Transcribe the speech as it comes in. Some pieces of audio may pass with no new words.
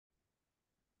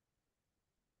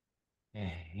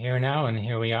Here now, and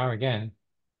here we are again.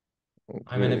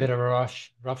 I'm in a Okay, bit of a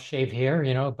rough shape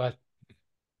here, but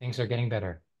things are getting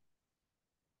better.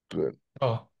 good.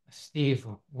 Oh, Steve,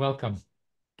 welcome.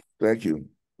 Thank you.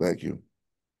 Thank you.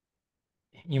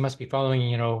 You must be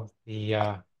following,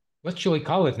 the what should we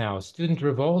call it now? Student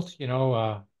Revolt,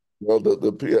 Well,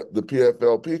 the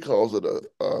PFLP calls it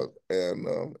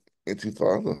an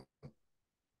intifada.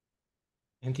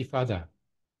 Intifada.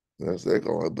 That's they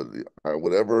call it. But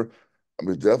whatever, I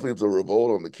mean, definitely it's a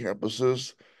revolt on the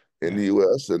campuses in Yeah. the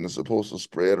U.S. and it's supposed to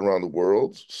spread around the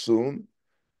world soon.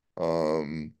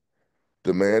 Um,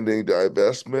 Demanding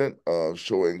divestment,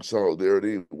 showing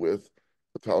solidarity with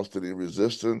the Palestinian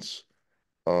resistance,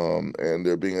 and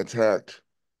they're being attacked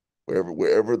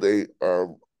wherever they are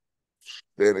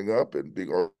standing up and being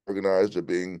organized or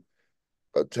being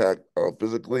attacked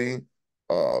physically,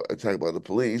 attacked by the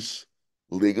police.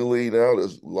 Legally, now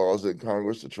there's laws in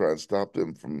Congress to try and stop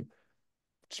them from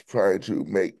trying to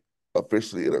make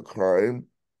officially it a crime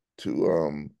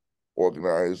to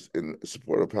organize in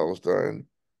support of Palestine,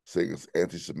 saying it's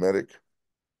anti-Semitic. Mm.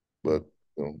 But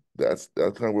that's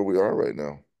kind of where we are right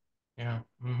now. Yeah.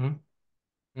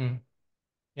 Mm.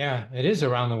 Yeah, it is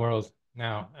around the world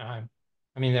now.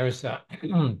 I mean, there's a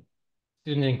student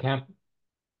in camp.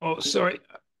 Oh, sorry.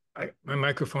 My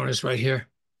microphone is right here.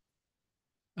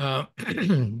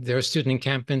 There are student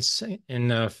encampments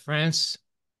in France,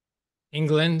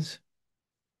 England,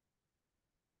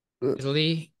 Good,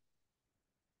 Italy,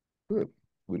 good.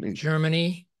 We need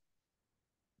Germany.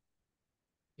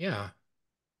 Yeah,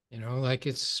 like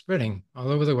it's spreading all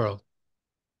over the world.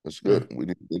 that's Huh. good. We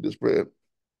need to spread.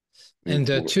 Need And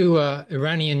more. two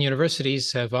Iranian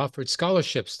universities have offered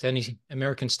scholarships to any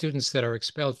American students that are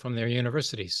expelled from their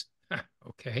universities.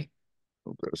 Okay.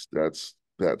 That's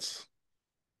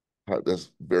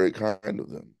that's very kind of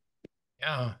them.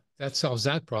 Yeah, that solves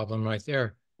that problem right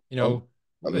there. You Um, know,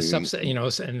 I mean,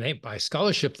 and by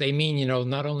scholarship, they mean,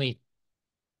 not only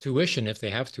tuition if they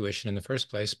have tuition in the first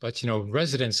place, but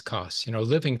residence costs,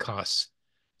 living costs.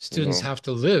 you Students know, have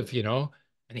to live, and one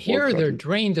here they're country.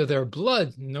 drained of their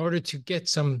blood in order to get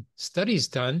some studies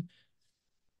done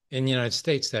in the United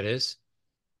States, that is.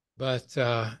 But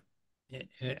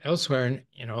elsewhere,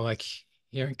 like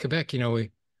here in Quebec,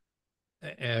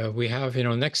 we have,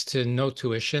 next to no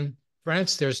tuition.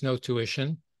 France, there's no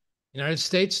tuition. United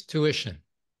States, tuition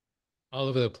all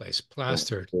over the place,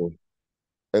 plastered. So,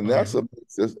 and All right.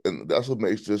 that's what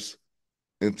makes this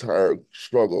entire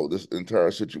struggle, this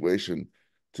entire situation,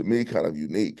 to me, kind of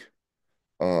unique.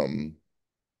 Um,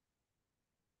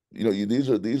 these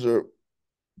are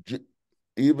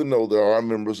even though there are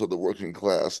members of the working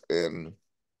class, and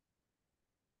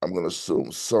I'm going to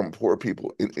assume some poor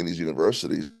people in these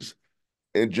universities.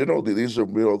 In general, these are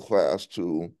middle class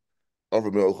to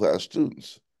upper middle class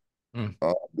students, Mm,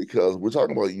 because we're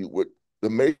talking about what the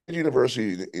major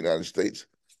universities in the United States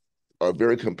are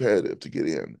very competitive to get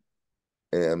in,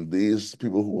 and these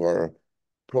people who are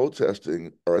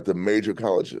protesting are at the major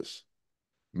colleges.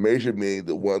 Major meaning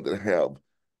the ones that have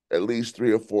at least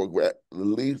three or four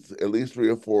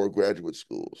graduate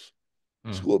schools: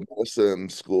 mm, School of Medicine,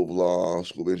 School of Law,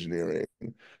 School of Engineering,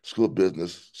 School of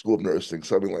Business, School of Nursing,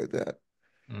 something like that.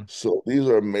 mm, So these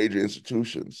are major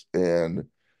institutions, and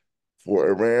for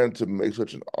Iran to make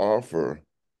such an offer,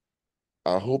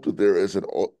 I hope that there's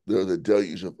a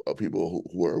deluge of people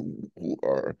who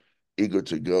are eager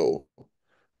to go.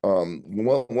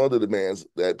 One of the demands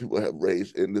that people have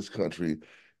raised in this country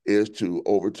is to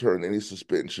overturn any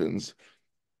suspensions,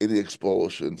 any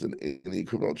expulsions, and any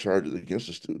criminal charges against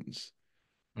the students.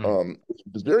 mm.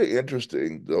 It's very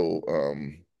interesting, though,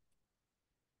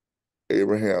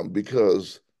 Abraham,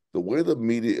 because the way the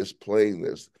media is playing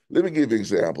this. Let me give you an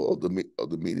example of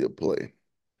the media play.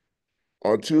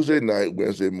 On Tuesday night,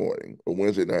 Wednesday morning, or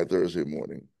Wednesday night, Thursday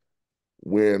morning,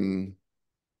 when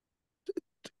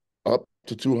up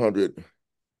to 200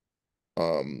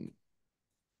 um,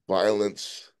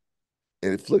 violence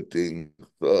inflicting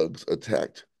thugs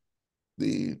attacked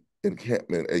the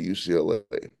encampment at UCLA.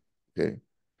 Okay.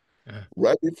 Yeah.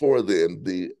 Right before then,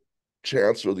 the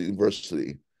chancellor of the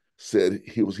university said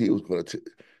he wanted to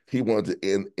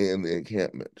end the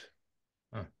encampment.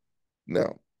 Huh.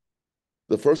 Now,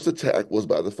 the first attack was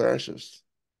by the fascists.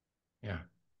 Yeah.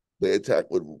 They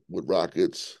attacked with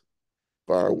rockets,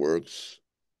 fireworks,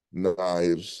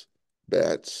 knives,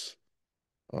 bats,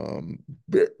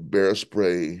 bear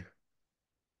spray.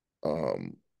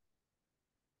 Um,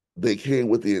 they came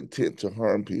with the intent to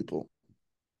harm people.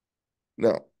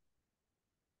 Now,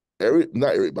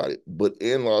 not everybody, but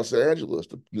in Los Angeles,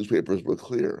 the newspapers were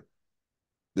clear.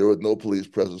 There was no police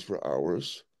presence for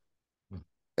hours, Mm,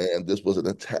 and this was an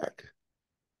attack.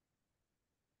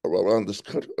 around this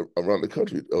country, around the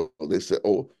country. They said,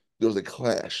 oh, there was a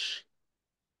clash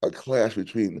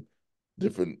between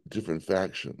different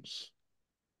factions.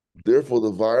 Therefore,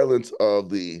 the violence of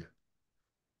the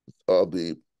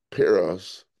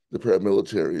paramilitaries,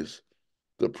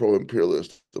 the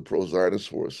pro-imperialist, the pro-Zionist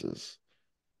forces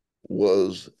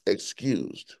was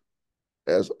excused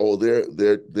as, oh, they're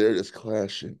just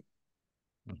clashing.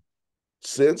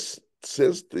 Since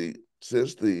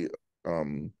the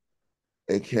um,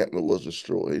 encampment was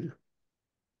destroyed,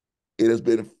 it has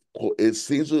been it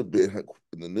seems to have been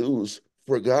in the news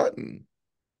forgotten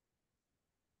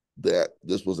that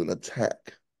this was an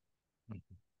attack,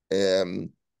 and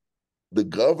the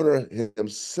governor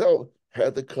himself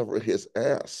had to cover his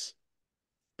ass.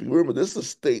 Remember, this is a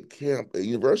state camp, a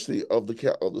university of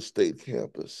the state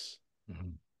campus,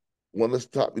 Mhm. one of the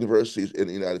top universities in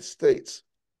the United States.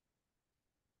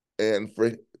 And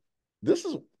for this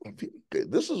is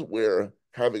this is where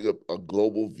having a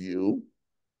global view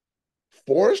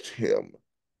forced him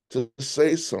to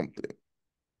say something.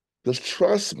 Just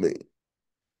trust me,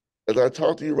 as I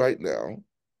talk to you right now,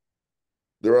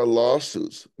 there are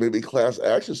lawsuits, maybe class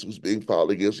action suits being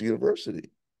filed against the university.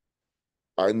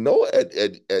 I know at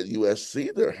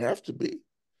USC there have to be.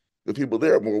 The people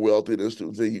there are more wealthy than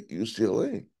students at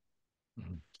UCLA.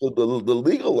 Mhm. So the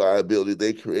legal liability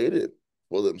they created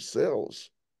for themselves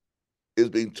is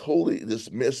being totally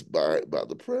dismissed by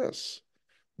the press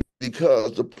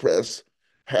because the press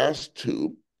has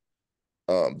to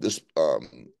this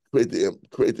create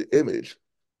the image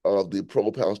of the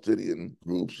pro-Palestinian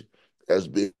groups as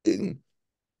being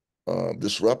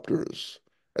disruptors,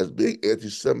 as being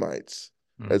anti-Semites,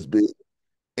 Mhm. as being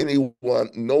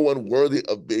no one worthy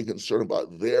of being concerned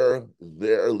about their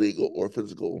legal or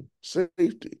physical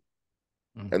safety.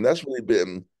 Mhm. And that's really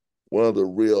been one of the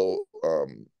real,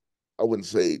 I wouldn't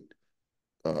say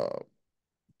uh,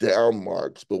 down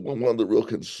marks, but one of the real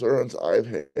concerns I've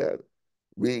had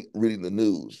reading the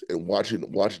news and watching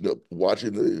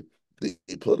the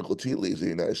political tea leaves in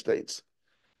the United States.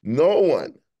 No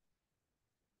one,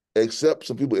 except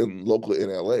some people local in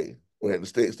LA or in the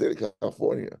state of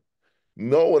California,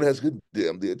 no one has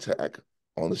condemned the attack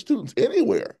on the students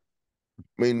anywhere.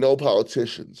 I mean, no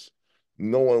politicians,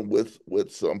 no one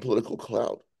with some political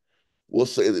clout will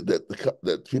say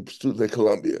that people, students at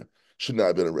Columbia should not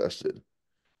have been arrested. Mhm.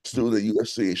 Students at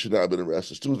USC should not have been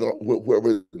arrested. Students wherever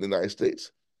in the United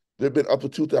States, there have been up to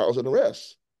 2,000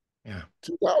 arrests. Yeah.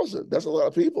 2,000. That's a lot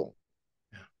of people,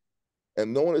 Yeah.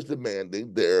 and no one is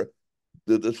demanding the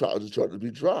charges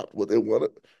be dropped. What they want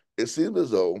to, it seems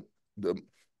as though the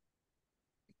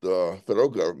the federal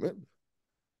government.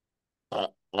 I,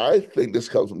 I think this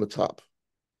comes from the top.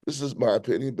 This is my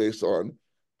opinion based on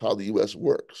how the U.S.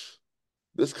 works.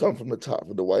 This comes from the top,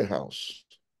 from the White House,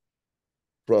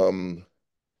 from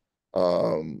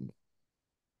um,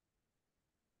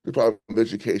 the Department of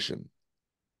Education.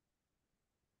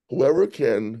 Whoever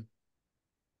can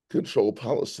control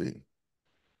policy,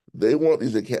 they want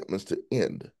these encampments to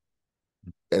end,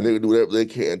 and they will do whatever they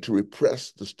can to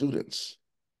repress the students.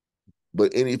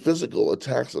 But any physical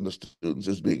attacks on the students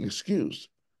is being excused.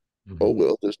 Oh Mhm.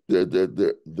 well,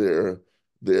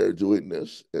 they're doing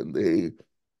this, and they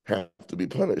have to be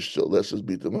punished. So let's just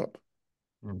beat them up.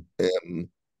 Mhm. And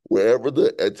wherever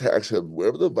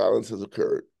the violence has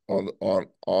occurred on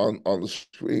the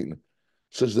screen,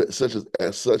 such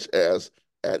as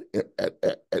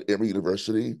at Emory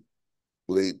University,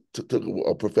 where they took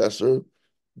a professor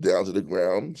down to the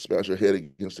ground, smashed her head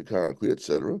against the concrete,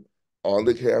 etc., on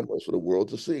the Mhm. cameras for the world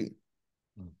to see.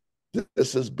 Mhm.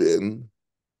 This has been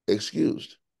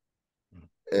excused, Mhm.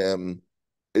 and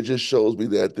it just shows me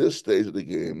that at this stage of the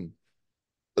game,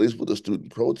 at least with the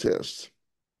student protests,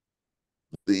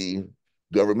 the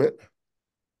government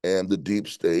and the deep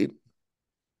state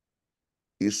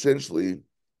essentially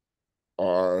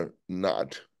are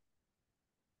not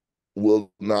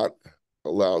will not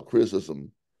allow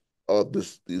criticism of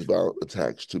these violent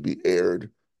attacks to be aired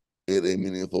in a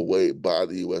meaningful way by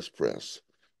the U.S. press.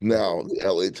 Mhm. Now, the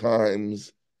L.A.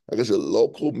 Times, like I said,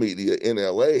 local media in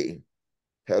L.A.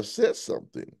 have said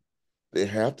something. They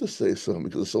have to say something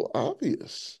because it's so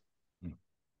obvious. Mhm.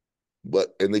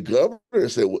 But and the governor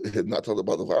said had not talked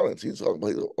about the violence. He's talking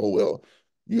about, oh well,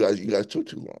 you guys took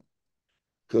too long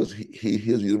because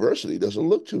his university doesn't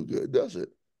look too good, does it?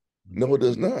 Mhm. No, it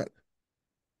does not.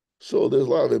 So there's a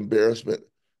lot of embarrassment.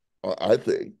 I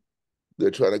think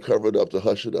they're trying to cover it up to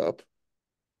hush it up.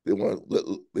 They want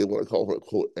to call for a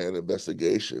quote an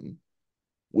investigation,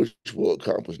 which will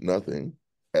accomplish nothing,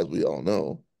 as we all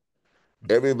know.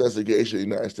 Every investigation in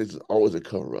the United States is always a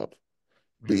cover up,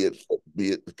 Yeah.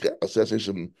 be it the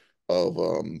assassination of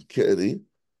Kennedy,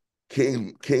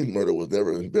 King murder was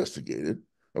never investigated.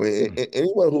 I mean,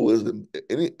 anyone who is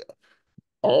any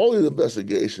all these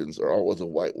investigations are always a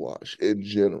whitewash in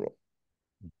general.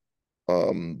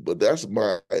 But that's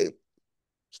my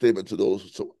statement to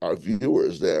those to our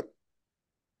viewers that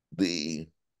the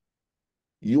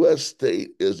U.S.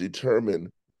 state is determined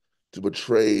to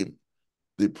betray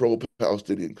the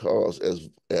pro-Palestinian cause as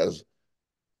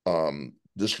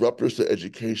disruptors to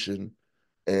education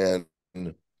and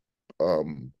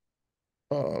um,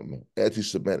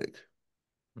 anti-Semitic,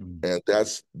 Mm. and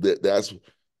that's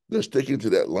they're sticking to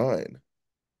that line.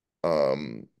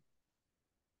 Um,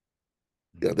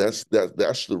 yeah, that's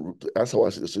how I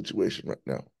see the situation right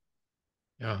now.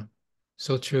 Yeah,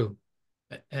 so true.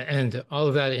 And all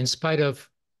of that in spite of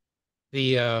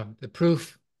the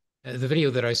proof, the video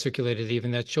that I circulated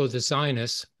even that showed the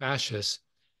Zionists, fascists,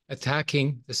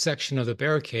 attacking the section of the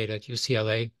barricade at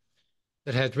UCLA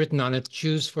that had written on it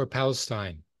 "Jews for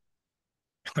Palestine."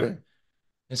 Okay.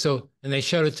 And they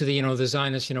shouted to the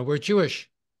Zionists, we're Jewish.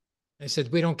 They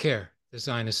said, we don't care. The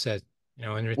Zionists said, in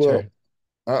Well, return.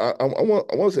 I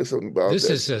want to say something about This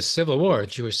that is a civil war, a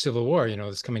Jewish civil war,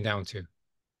 that's coming down to.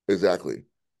 exactly.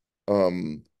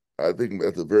 Um, I think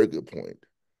that's a very good point.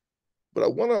 But I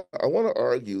want to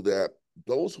argue that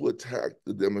those who attacked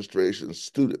the demonstration,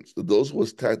 students, those who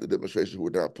attacked the demonstration were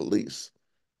not police.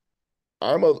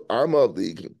 I'm of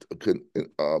the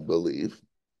belief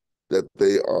that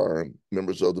they are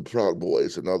members of the Proud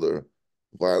Boys and other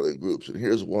violent groups, and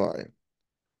here's why.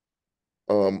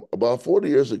 About 40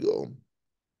 years ago,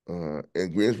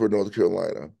 in Greensboro, North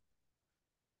Carolina,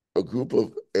 a group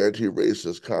of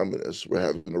anti-racist communists were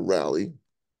having a rally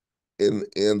in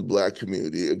the black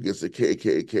community against the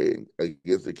KKK,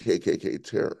 against the KKK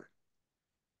terror.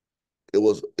 It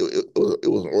was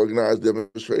an organized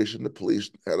demonstration. The police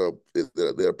they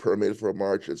had a permit for a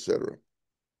march, etc.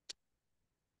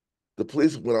 The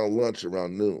police went on lunch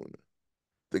around noon.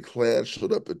 The Klan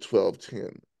showed up at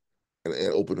 12:10 and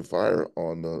opened fire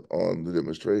on the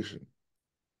demonstration.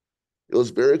 It was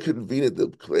very convenient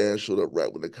that the Klan showed up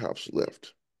right when the cops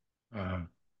left Uh,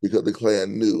 because the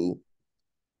Klan knew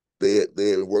they had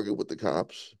been working with the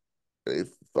cops and they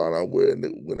found out when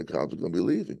the cops were going to be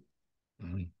leaving.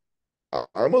 mhm,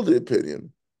 I'm of the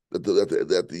opinion that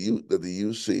the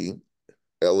UC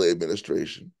LA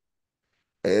administration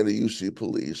and the UC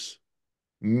police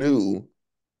knew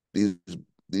these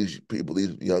these people,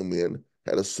 these young men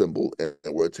had assembled and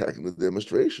were attacking the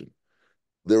demonstration.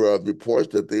 There are reports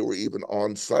that they were even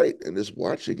on site and just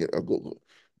watching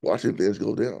watching things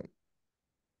go down.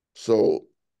 So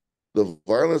the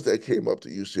violence that came up to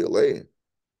UCLA,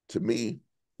 to me,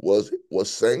 was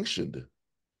sanctioned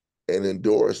and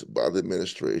endorsed by the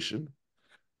administration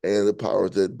and the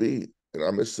powers that be. And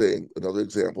I'm just saying another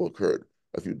example occurred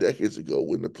a few decades ago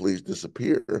when the police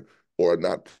disappear or are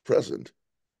not present,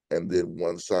 and then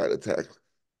one side attacks,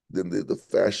 then the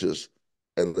fascists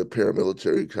and the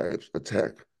paramilitary types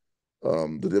attack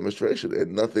the demonstration,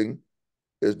 and nothing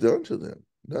is done to them.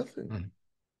 Nothing. mhm,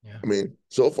 yeah. I mean,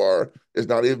 so far, it's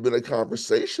not even been a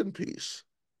conversation piece.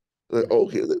 Like,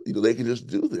 okay, they can just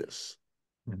do this,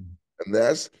 Mhm, and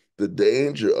that's the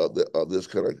danger of this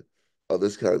kind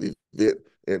of event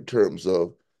in terms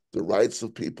of the rights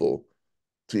of people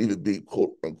to even be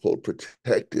quote unquote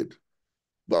protected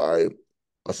by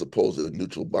a supposed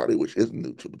neutral body, which isn't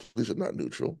neutral. The police are not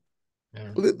neutral,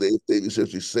 yeah. but they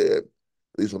essentially said,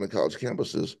 at least on the college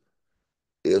campuses,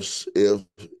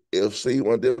 if say you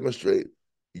want to demonstrate,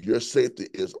 your safety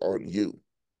is on you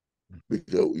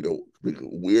because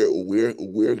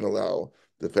we're gonna allow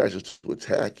the fascists to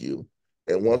attack you,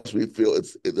 and Mhm, once we feel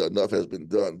it's enough has been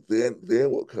done, then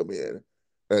we'll come in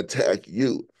and attack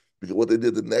you because what they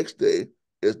did the next day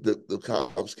is the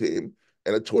cops came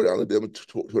and it tore down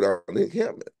the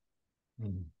encampment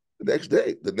mhm,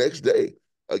 the next day.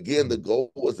 Again, the mhm,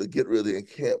 goal was to get rid of the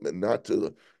encampment, not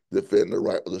to defend the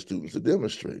right of the students to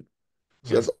demonstrate.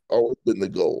 So yeah. that's always been the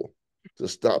goal, to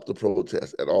stop the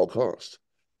protest at all costs.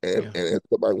 And Yeah. and if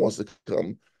somebody wants to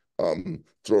come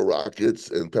throw rockets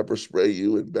and pepper spray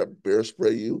you and bear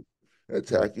spray you and Mhm,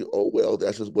 attack you, oh well,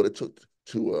 that's just what it took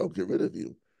to get rid of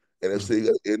you. And if mhm, say you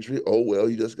got an injury, oh well,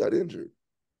 you just got injured.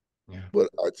 yeah. But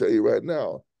I tell you right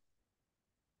now,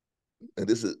 and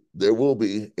there will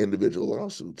be individual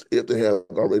lawsuits if they haven't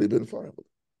already been filed.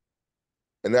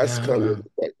 And that's Yeah. kind of where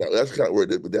right now. That's kind of where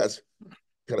it is, but that's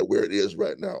kind of where it is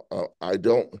right now. I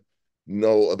don't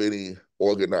know of any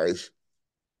organized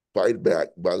fight back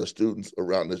by the students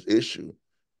around this issue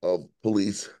of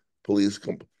police, police,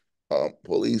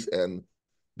 and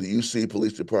the UC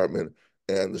Police Department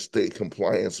and the state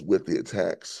compliance with the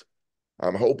attacks.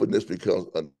 I'm hoping this becomes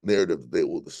a narrative that they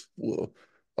will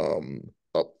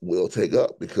will take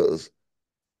up because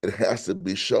it has to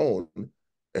be shown,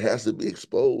 it has to be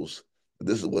exposed.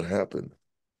 This is what happened.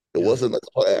 It Yeah. wasn't a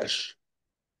clash,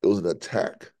 it was an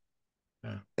attack.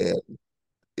 Yeah. And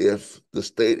if the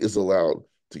state is allowed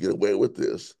to get away with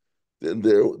this, then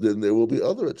there will be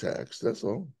other attacks. That's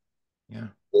all. Yeah.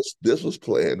 This was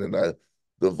planned, and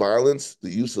the violence, the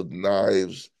use of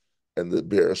knives, and the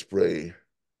bear spray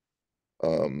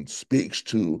speaks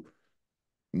to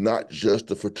not just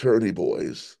the fraternity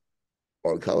boys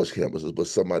on college campuses, but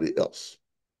somebody else.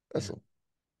 That's Yeah. all.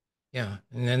 Yeah.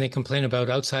 And then they complain about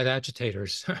outside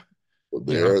agitators. You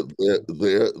know,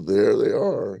 There they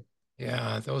are.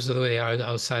 yeah, those are the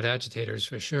outside agitators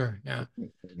for sure. Yeah.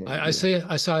 Mhm.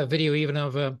 I saw a video even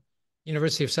of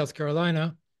University of South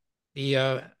Carolina, the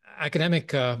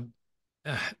academic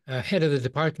head of the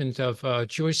Department of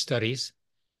Jewish Studies,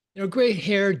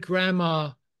 gray-haired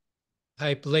grandma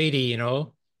type lady,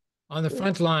 on the Yeah.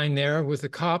 front line there with the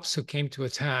cops who came to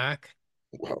attack.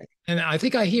 Wow. And I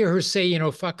think I hear her say,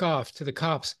 fuck off to the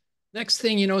cops. Next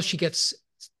thing you know, she gets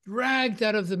dragged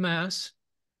out of the mass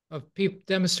of people,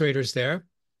 demonstrators there,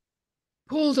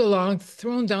 pulled along,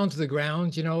 thrown down to the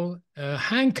ground,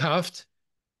 handcuffed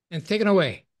and taken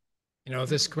away.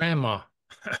 This grandma.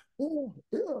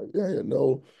 Yeah.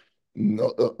 No,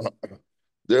 no.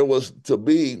 There was to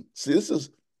be. See,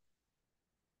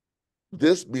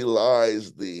 this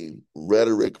belies the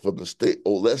rhetoric from the state.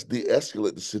 Oh, let's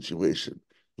de-escalate the situation.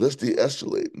 Let's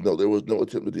de-escalate. No, there was no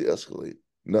attempt to de-escalate,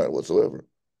 none whatsoever.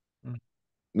 Mm.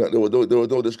 No, there was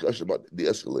no discussion about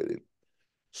de-escalating.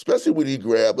 Especially when you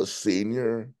grab a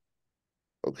senior,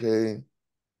 okay,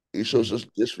 he shows Mm. such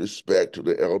disrespect to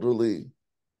the elderly.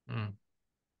 Mm.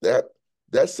 That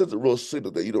that sends a real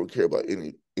signal that you don't care about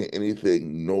anything, They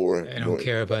don't nor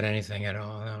care about anything at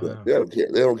all. No, no. they don't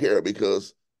care. They don't care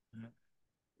because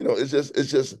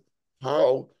it's just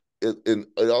how it. And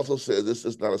it also says this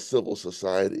is not a civil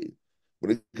society.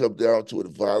 When it comes down to it,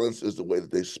 violence is the way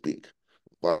that they speak.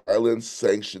 Violence,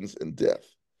 sanctions, and death.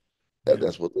 And Yeah.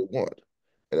 that's what they want.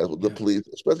 And that's what the Yeah. police,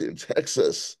 especially in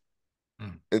Texas,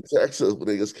 Mm. when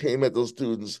they just came at those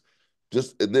students,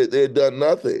 and they had done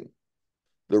nothing.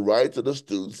 The rights of the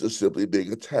students is simply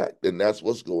being attacked, and that's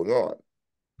what's going on.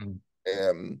 Mm.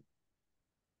 And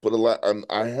but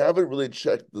I haven't really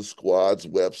checked the squad's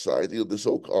website, the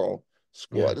so-called Yeah.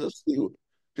 squad, just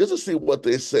to see what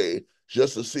they say,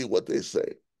 just to see what they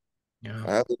say. Yeah.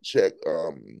 I haven't checked.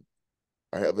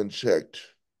 I haven't checked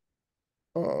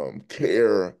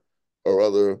CARE or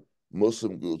other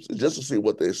Muslim groups just to see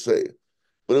what they say.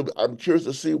 But I'm curious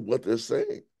to see what they're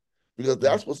saying because Yeah.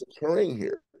 that's what's occurring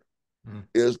here Mm.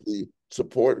 is the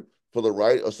support for the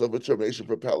right of self-determination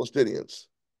for Palestinians.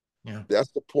 Yeah. That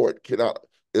support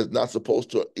is not supposed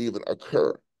to even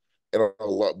occur, and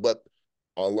but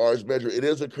on large measure it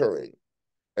is occurring,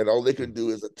 and all they can Mm. do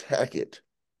is attack it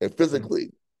and Mm.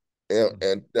 physically, Mm.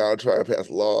 and now try to pass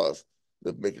laws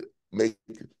that make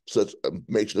such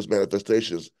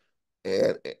manifestations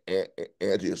and, and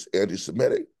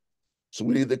anti-Semitic. So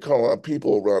we need to call on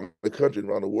people around the country,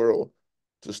 around the world,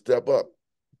 to step up,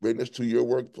 bring this to your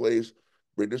workplace,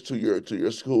 bring this to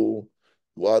your school,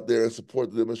 go out there and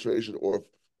support the demonstration, or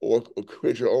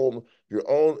create your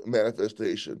own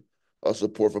manifestation of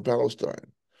support for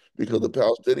Palestine, because the Mm.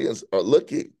 Palestinians are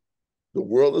looking, the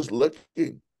world is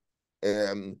looking,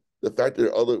 and the fact that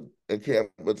there are other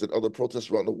encampments and other protests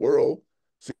around the world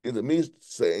seems to me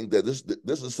saying that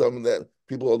this is something that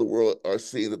people of the world are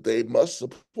seeing that they must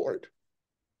support.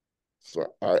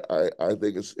 So I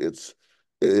think it's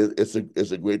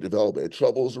a great development. It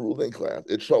troubles the ruling class.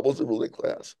 It troubles the ruling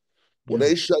class. When Yeah.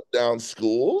 they shut down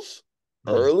schools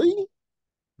Mm. early,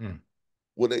 Mm.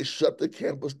 when they shut the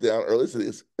campus down early, so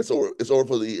it's over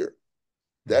for the year.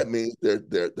 Mm. That means that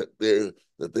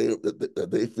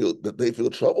they feel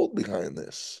troubled behind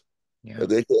this, Yeah. that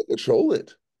they can't control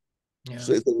it. Yeah.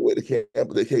 So they take away the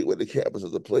campus. They take away the campus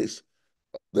as a place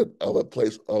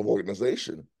of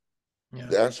organization. Yeah.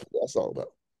 That's all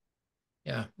about.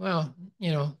 Yeah. Well,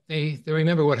 they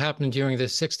remember what happened during the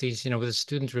 60s, with the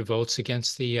student revolts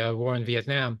against the war in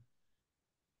Vietnam.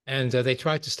 And they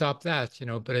tried to stop that,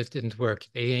 but it didn't work.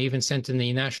 They even sent in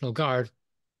the National Guard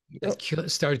that Yep.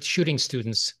 started shooting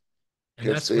students. And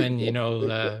Kent that's State. when,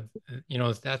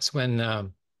 Yep. that's when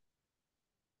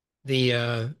the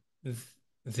uh,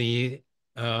 the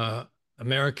uh,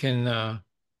 American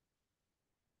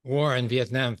war in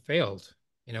Vietnam failed.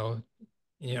 You know,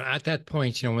 at that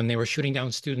point, when they were shooting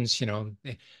down students,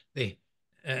 they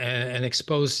and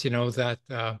exposed,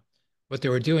 that what they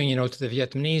were doing, to the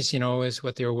Vietnamese, is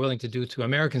what they were willing to do to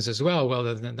Americans as well. Well,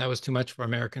 then that was too much for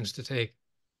Americans to take.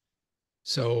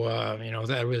 So,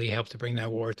 that really helped to bring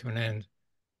that war to an end.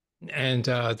 And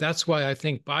that's why I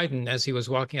think Biden, as he was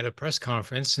walking at a press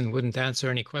conference and wouldn't answer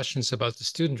any questions about the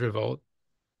student revolt,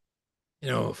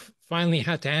 finally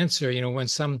had to answer, when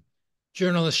some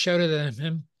journalist shouted at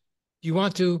him, do you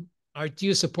want to, or do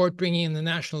you support bringing in the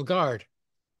National Guard?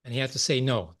 And he had to say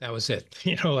no. That was it.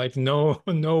 Like no,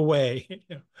 no way.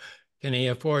 Can he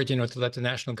afford, to let the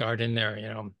National Guard in there,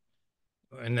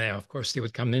 And they, of course, they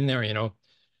would come in there,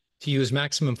 to use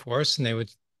maximum force, and they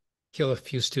would kill a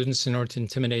few students in order to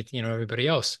intimidate, everybody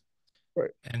else. Right.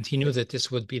 And he knew that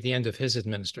this would be the end of his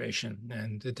administration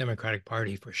and the Democratic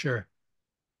Party for sure.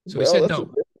 So he Well, said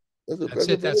no. That's that's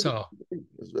a it. very That's good. all.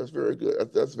 That's very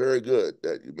good. That's very good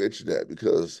that you mentioned that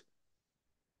because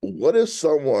what if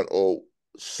someone, oh,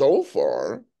 so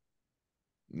far,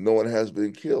 no one has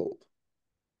been killed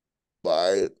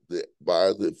by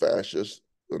the fascists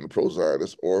and the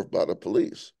pro-Zionists or by the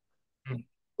police. Mm,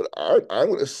 But I'm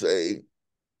going to say,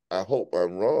 I hope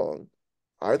I'm wrong.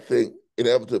 I think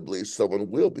inevitably someone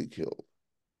will be killed,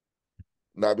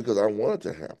 not because I want it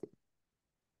to happen,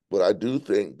 but I do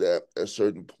think that at a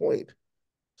certain point,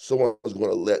 someone is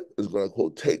going to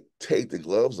quote take the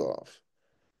gloves off,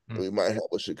 and mm, we might have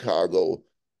a Chicago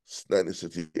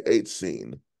 1968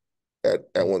 scene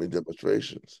at mm, one of the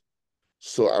demonstrations.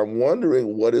 So I'm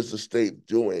wondering what is the state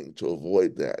doing to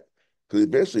avoid that? Because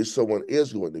eventually someone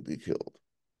is going to be killed.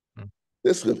 mm,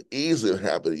 This could easily have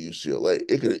happened at UCLA.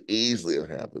 It could easily have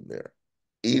happened there.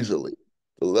 mm, Easily.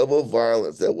 The level of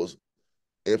violence that was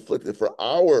inflicted for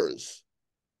hours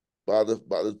by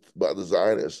the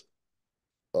Zionist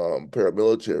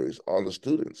paramilitaries on the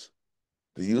students.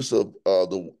 The use of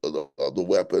the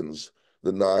weapons,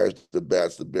 the knives, the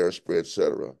bats, the bear spray,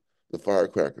 etc., the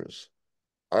firecrackers.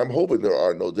 I'm hoping there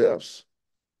are no deaths,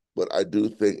 but I do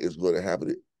think it's going to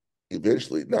happen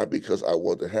eventually, not because I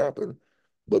want it to happen,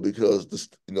 but because this,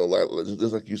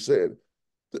 just like you said,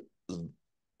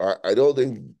 I don't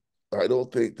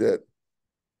think that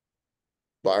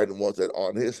Biden wants that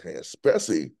on his hands,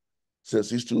 especially since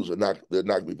these students they're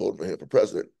not going to be voting for him for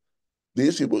president.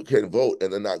 These people can vote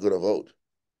and they're not going to vote.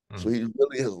 So mm. he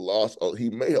really has lost. He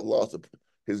may have lost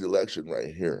his election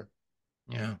right here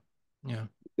Yeah. Yeah.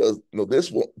 because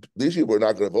these people are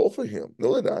not going to vote for him.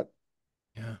 No, they're not.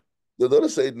 Yeah. They're going to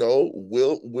say no.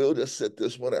 We'll just sit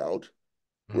this one out.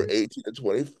 We're Mm, 18 to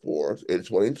 24, 8 to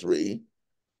 23.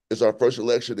 It's our first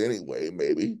election anyway,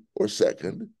 maybe or mm,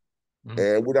 second, mm,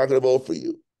 and we're not going to vote for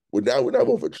you. We're not mm.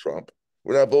 voting for Trump.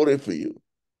 We're not voting for you.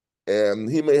 And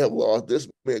he may have lost. This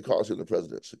may have cost him the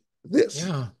presidency. This,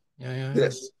 Yeah. Yeah. Yeah. Yeah.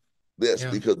 this, this,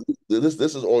 Yeah. because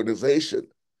this is organization.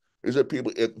 These are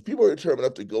people. If people are determined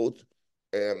enough to go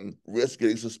and risk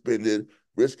getting suspended,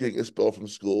 risk getting expelled from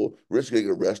school, risk getting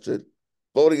arrested,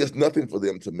 voting is nothing for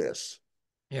them to miss.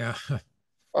 Yeah.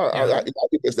 I Yeah. think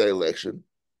it's that election.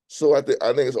 So I think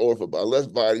it's over for unless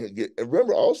Biden can get. And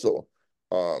remember also,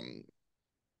 um,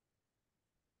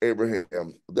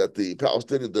 Abraham, that the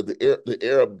Palestinian, that the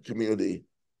Arab community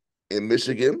in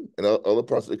Michigan and other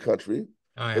parts of the country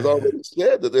Oh, has yeah. Yeah. already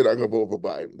said that they're not going to vote for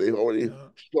Biden. They've already Yeah.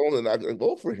 shown they're not going to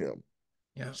vote for him.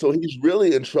 Yeah. So he's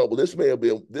really in trouble. This may be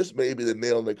the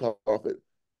nail in the coffin.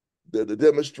 The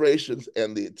demonstrations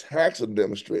and the attacks on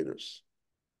demonstrators,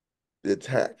 the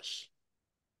attacks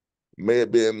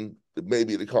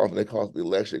maybe the coffin that cost the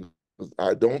election.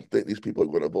 I don't think these people are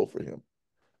going to vote for him.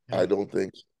 I Yeah. don't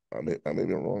think. I may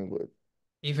be wrong, but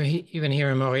Even here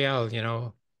in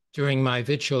Montreal, during my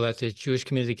vigil at the Jewish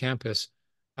community campus,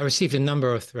 I received a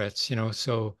number of threats,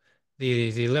 so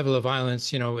the level of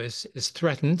violence, is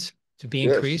threatened to be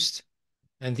yes, increased,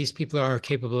 and these people are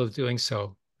capable of doing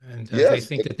so. And they yes.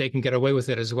 think that they can get away with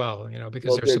it as well, because Well, they're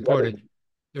they got to. supported.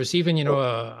 There's even, Oh,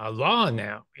 a law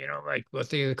now, like what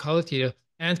they call it, the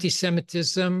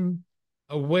Antisemitism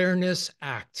Awareness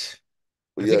Act.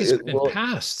 I yeah. think it's been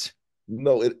passed.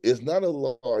 No, it's not a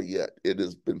law yet. It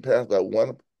has been passed by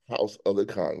one house of the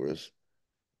Congress.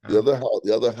 Uh,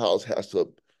 The other house has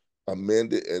to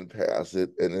amend it and pass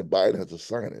it, and then Biden has to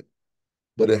sign it.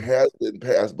 But it mm, has been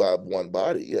passed by one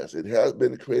body. Yes, it has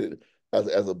been created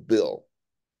as a bill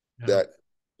yeah. that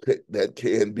that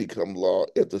can become law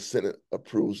if the Senate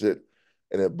approves it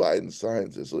and if Biden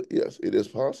signs it. So yes, it is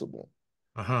possible.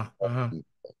 Uh-huh. Uh-huh.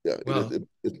 Yeah, it is.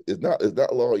 Well, It's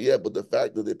not law yet, but the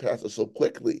fact that they passed it so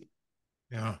quickly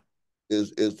yeah.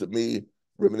 is to me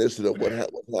reminiscent of what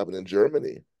happened in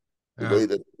Germany. The way Yeah.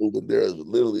 that the movement there has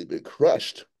literally been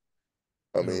crushed.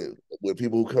 I Yeah. mean, when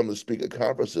people who come to speak at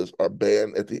conferences are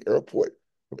banned at the airport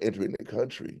from entering the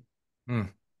country.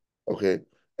 Mm, Okay,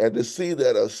 and to see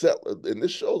that a settler, and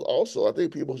this shows also, I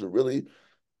think people should really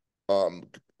um,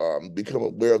 become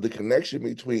aware of the connection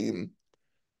between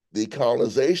the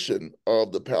colonization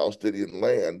of the Palestinian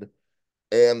land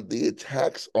and the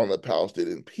attacks on the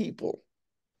Palestinian people.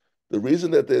 The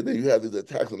reason that you have these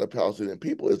attacks on the Palestinian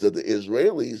people is that the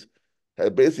Israelis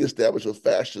have basically established a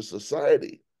fascist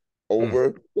society mm,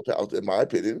 over the Palestinians. In my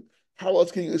opinion, how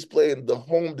else can you explain the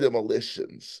home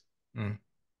demolitions? mm,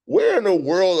 Where in the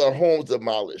world are homes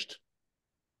demolished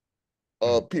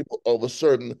mm, of people of a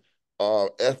certain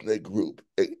ethnic group?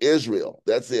 In Israel,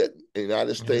 that's it. In the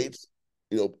United yeah, States,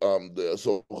 the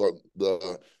so-called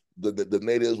the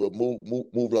natives were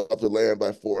moved off the land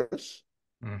by force.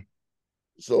 mm,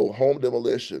 So home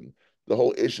demolition, the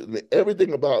whole issue,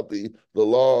 everything about the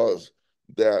laws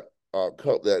that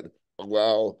that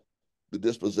allow the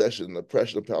dispossession and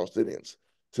oppression of Palestinians.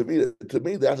 To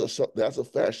me, that's a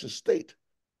fascist state.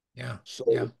 yeah,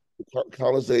 yeah, So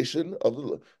colonization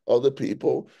of the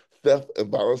people, theft and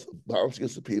violence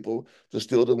against the people to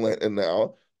steal the land, and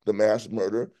now the mass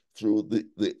murder through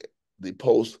the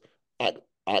post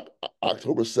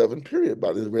October 7 period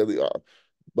by the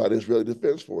Israeli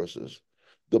Defense Forces,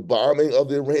 the bombing of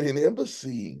the Iranian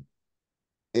embassy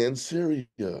in Syria.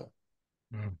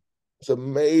 mm, It's a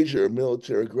major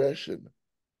military aggression.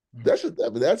 mm, I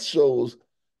mean, that shows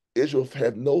Israel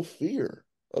had no fear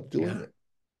of doing yeah, it.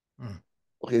 mm,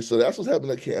 Okay, so that's what's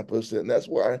happening at campus, and that's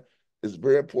why it's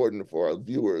very important for our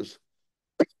viewers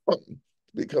to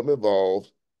become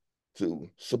involved, to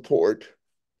support,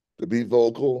 to be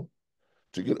vocal,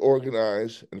 to get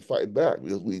organized and fight back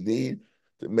because we need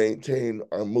to maintain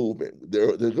our movement.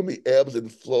 There's going to be ebbs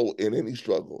and flow in any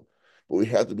struggle, but we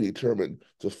have to be determined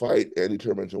to fight and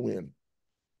determined to win.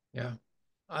 yeah.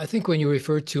 I think when you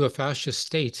refer to a fascist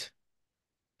state,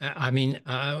 I mean,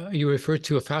 you refer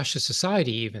to a fascist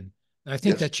society, even. I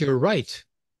think Yes, that you're right.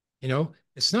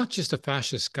 It's not just a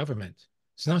fascist government.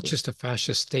 It's not just a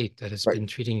fascist state that has right, been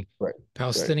treating right, right,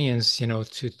 Palestinians,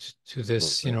 to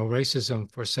this, right.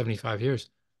 racism for 75 years,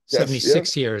 Yes, yes,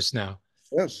 76 years now.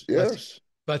 yes, But yes.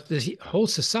 but the whole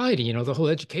society, the whole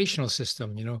educational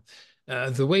system,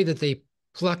 the way that they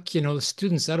pluck,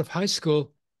 students out of high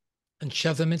school and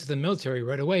shove them into the military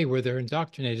right away, where they're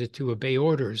indoctrinated to obey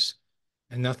orders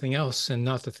and nothing else and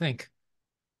not to think.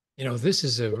 This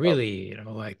is a really,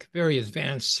 like very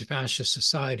advanced fascist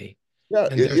society. Yeah,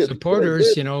 And their it supporters,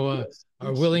 is. Yes,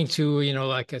 are yes, willing yes. to,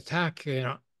 like attack,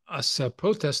 us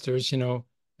protesters,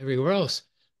 everywhere else.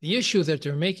 The issue that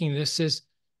they're making this is,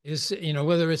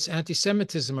 whether it's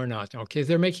anti-Semitism or not. Okay,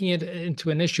 they're making it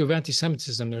into an issue of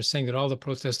anti-Semitism. They're saying that all the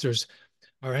protesters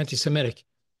are anti-Semitic.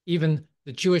 Even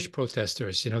the Jewish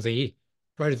protesters, they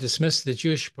try to dismiss the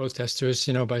Jewish protesters,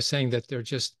 by saying that they're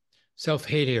just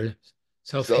self-hating,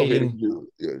 Self-hating self-hating Jew.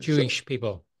 Yeah, Jewish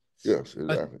people. yes,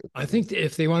 But exactly, I exactly. think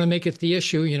if they want to make it the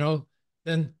issue,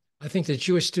 then I think the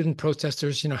Jewish student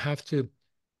protesters,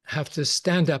 have to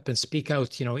stand up and speak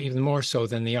out, even more so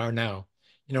than they are now.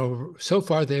 So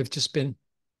far they've just been,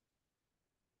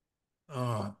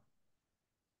 uh,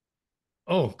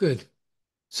 oh, good.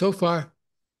 So far,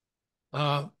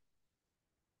 uh,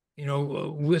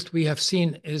 what we have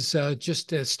seen is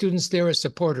just students there as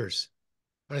supporters.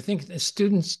 But I think the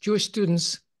students, Jewish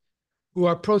students who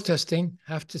are protesting,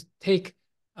 have to take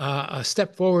a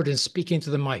step forward in speaking to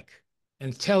the mic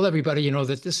and tell everybody,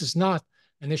 that this is not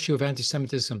an issue of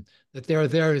anti-Semitism, that they're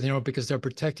there, because they're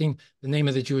protecting the name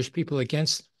of the Jewish people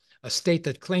against a state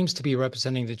that claims to be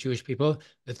representing the Jewish people,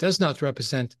 that does not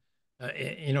represent,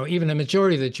 even a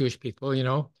majority of the Jewish people,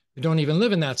 who don't even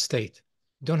live in that state,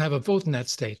 don't have a vote in that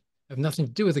state, have nothing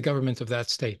to do with the government of that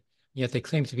state. Yet they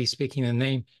claim to be speaking in the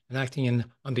name and acting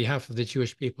on behalf of the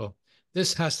Jewish people.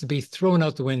 This has to be thrown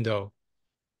out the window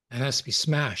and has to be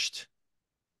smashed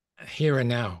here and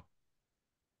now.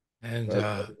 And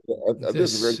I think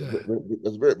this, that's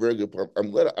a very, very good point.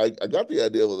 I'm glad I got the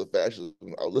idea of the fascism.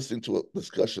 I was listening to a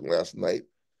discussion last night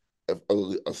of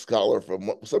a scholar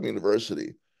from some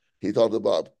university. He talked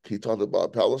about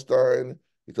Palestine.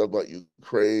 He talked about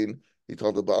Ukraine. He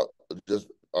talked about just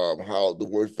how the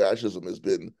word fascism has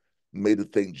been made to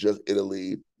think just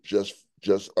Italy, just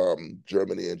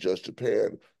Germany, and just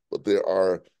Japan. But there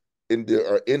are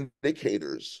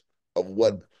indicators of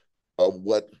what mm, of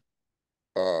what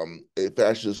a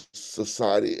fascist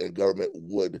society and government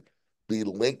would be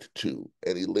linked to,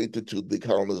 and he linked it to the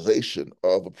colonization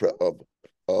of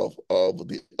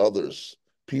the others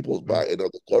peoples mm, by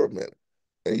another government.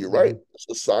 And you're right, mm,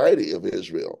 the society of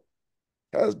Israel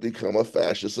has become a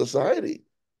fascist society.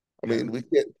 I yeah, mean,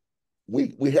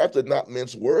 we have to not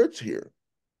mince words here.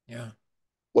 yeah,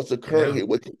 What's occurring yeah,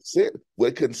 here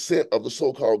with consent of the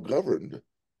so-called governed.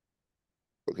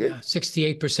 Okay, yeah.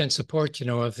 68% support,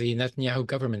 of the Netanyahu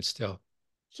government still.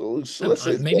 so let's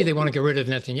say Maybe they want to get rid of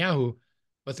Netanyahu,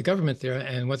 But the government there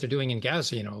and what they're doing in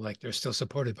Gaza, like they're still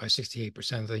supported by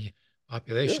 68% of the Yeah.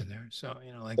 population there. So,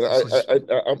 like And this is,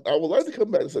 I would like to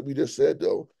come back to something you just said,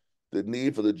 though, the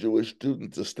need for the Jewish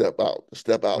student to step out, to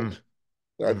step mm, out.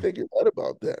 And I mm, think you're right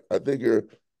about that. I think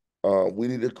we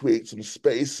need to create some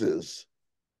spaces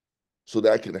so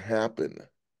that can happen.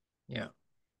 yeah,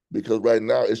 Because right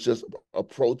now it's just a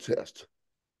protest,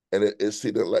 and it's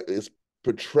seen like it's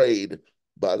portrayed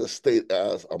by the state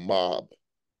as a mob.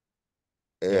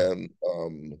 yeah,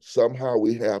 And somehow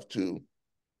we have to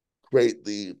create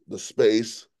the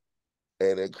space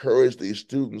and encourage these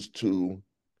students to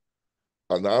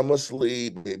anonymously,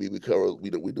 maybe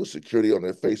we do security on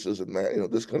their faces and that,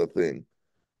 this kind of thing.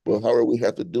 But mm, however, we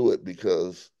have to do it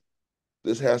because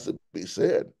this has to be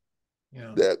said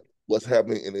yeah, that what's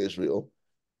happening in Israel,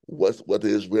 what the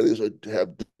Israelis have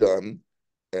done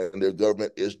and their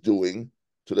government is doing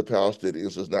to the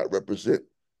Palestinians does not represent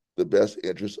the best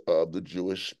interests of the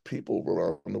Jewish people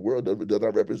around the world. It does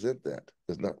not represent that.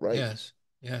 It's not right. yes,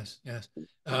 yes, yes.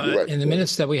 You're right. In the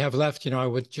minutes that we have left, I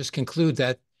would just conclude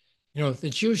that, the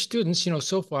Jewish students,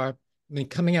 so far, I mean,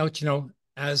 coming out,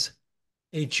 as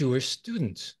a Jewish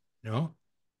student,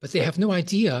 but they Right. have no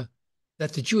idea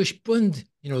that the Jewish Bund,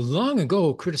 long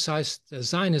ago criticized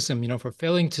Zionism, for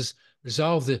failing to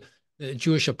resolve the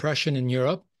Jewish oppression in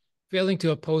Europe, failing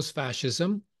to oppose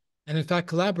fascism, and in fact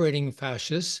collaborating with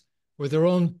fascists for their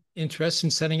own interests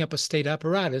in setting up a state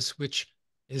apparatus, which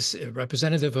is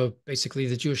representative of basically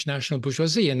the Jewish national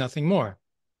bourgeoisie and nothing more.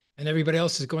 And everybody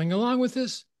else is going along with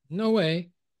this? No way.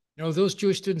 Those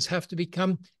Jewish students have to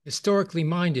become historically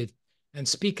minded and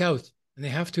speak out. And they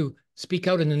have to speak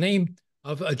out in the name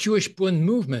of a Jewish Bund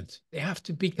movement. They have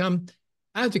to become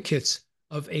advocates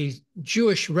of a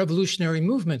Jewish revolutionary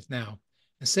movement now,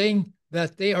 and saying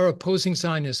that they are opposing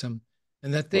Zionism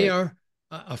and that they Right. are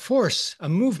a force, a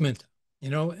movement,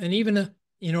 and even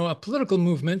a political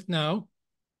movement now,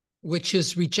 which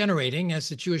is regenerating as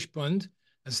the Jewish Bund,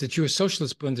 as the Jewish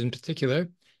Socialist Bund in particular,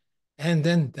 and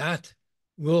then that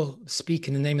will speak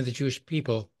in the name of the Jewish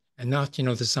people and not,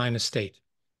 the Zionist state.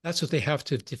 That's what they have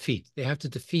to defeat. They have to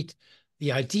defeat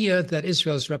the idea that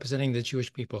Israel is representing the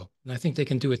Jewish people. And I think they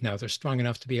can do it now. They're strong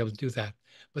enough to be able to do that.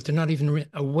 But they're not even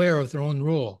aware of their own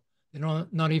role. They're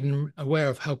not even aware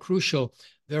of how crucial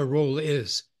their role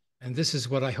is. And this is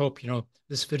what I hope,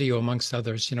 this video, amongst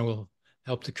others, will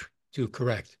help to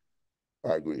correct.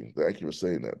 I agree. Thank you for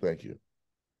saying that. Thank you.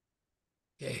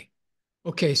 Okay.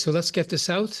 Okay, so let's get this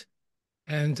out.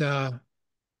 And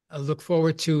I look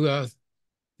forward to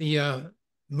the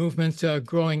movement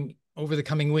growing over the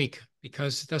coming week,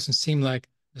 because it doesn't seem like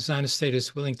the Zionist state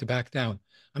is willing to back down.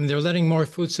 I mean, they're letting more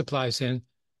food supplies in,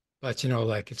 but,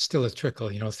 like it's still a trickle.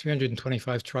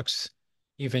 325 trucks,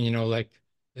 even, like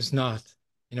is not,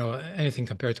 anything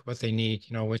compared to what they need,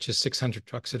 which is 600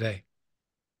 trucks a day.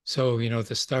 So,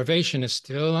 the starvation is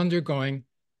still undergoing,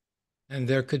 and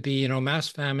there could be, mass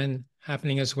famine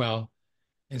happening as well,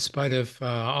 in spite of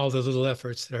all the little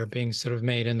efforts that are being sort of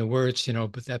made, and the words,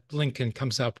 but that Blinken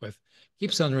comes up with,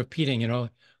 keeps on repeating,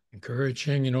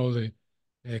 encouraging,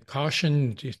 the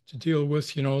caution to deal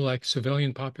with, like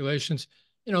civilian populations.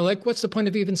 Like what's the point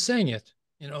of even saying it?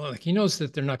 Like he knows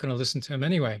that they're not going to listen to him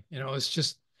anyway. It's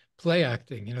just play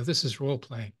acting. This is role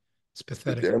playing. It's The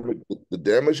pathetic. damage, the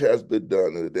damage has been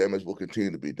done, and the damage will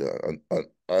continue to be done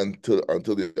until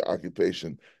the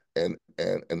occupation and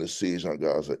the siege on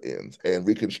Gaza ends and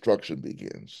reconstruction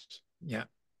begins. Yeah.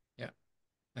 Yeah.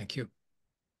 Thank you.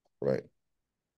 Right.